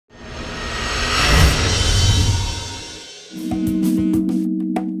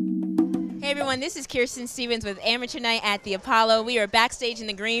everyone. This is Kirsten Stevens with Amateur Night at the Apollo. We are backstage in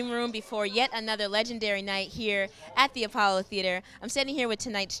the green room before yet another legendary night here at the Apollo Theater. I'm standing here with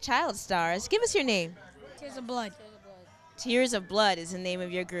tonight's child stars. Give us your name. Tears of Blood. Tears of Blood is the name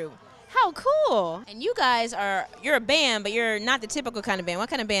of your group. How cool. And you guys you're a band, but you're not the typical kind of band. What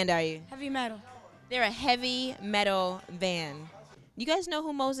kind of band are you? Heavy metal. They're a heavy metal band. You guys know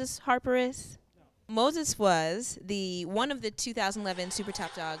who Moses-Harper is? Moses was one of the 2011 Super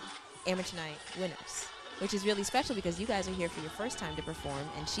Top Dog Amateur Night winners, which is really special because you guys are here for your first time to perform,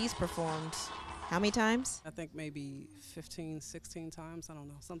 and she's performed how many times? I think maybe 15, 16 times. I don't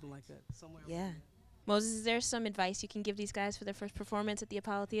know, something like that. Somewhere. Yeah. Moses, is there some advice you can give these guys for their first performance at the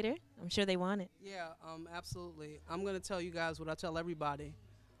Apollo Theater? I'm sure they want it. Yeah, absolutely. I'm going to tell you guys what I tell everybody.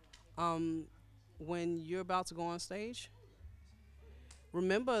 When you're about to go on stage,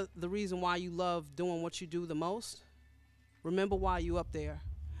 remember the reason why you love doing what you do the most. Remember why you up there.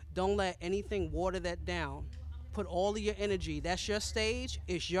 Don't let anything water that down. Put all of your energy. That's your stage.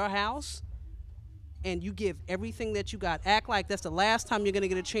 It's your house. And you give everything that you got. Act like that's the last time you're going to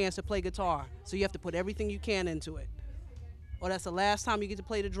get a chance to play guitar. So you have to put everything you can into it. Or that's the last time you get to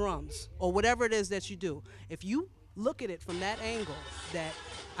play the drums. Or whatever it is that you do. If you look at it from that angle, that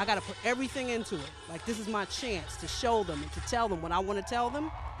I got to put everything into it. Like, this is my chance to show them and to tell them what I want to tell them.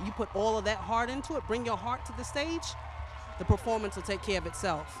 You put all of that heart into it. Bring your heart to the stage. The performance will take care of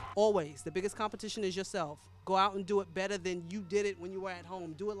itself. Always. The biggest competition is yourself. Go out and do it better than you did it when you were at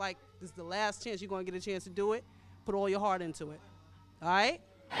home. Do it like this is the last chance you're going to get a chance to do it. Put all your heart into it. All right?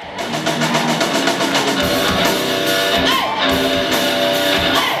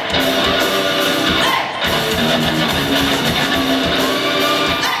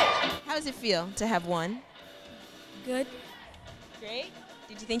 How does it feel to have won? Good. Great.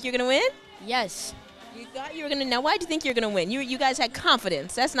 Did you think you were going to win? Yes. You thought you were going to. Now, why do you think you're going to win? You guys had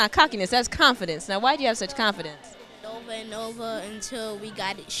confidence. That's not cockiness. That's confidence. Now, why do you have such confidence? Over and over until we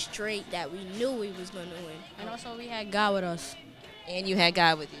got it straight that we knew we was going to win. And also we had God with us. And you had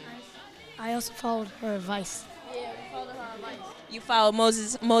God with you. I also followed her advice. Yeah, we followed her advice. You followed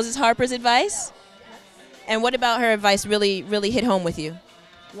Moses-Harper's advice? And what about her advice really hit home with you?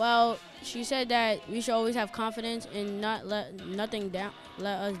 Well, she said that we should always have confidence and not let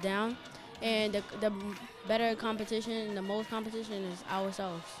us down. And the better competition and the most competition is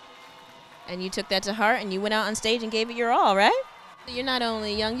ourselves. And you took that to heart and you went out on stage and gave it your all, right? You're not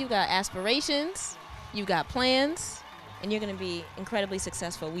only young, you've got aspirations, you've got plans, and you're going to be incredibly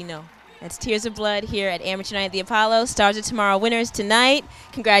successful, we know. That's Tears of Blood here at Amateur Night at the Apollo. Stars of Tomorrow winners tonight.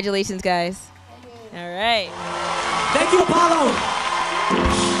 Congratulations, guys. All right. Thank you, Apollo.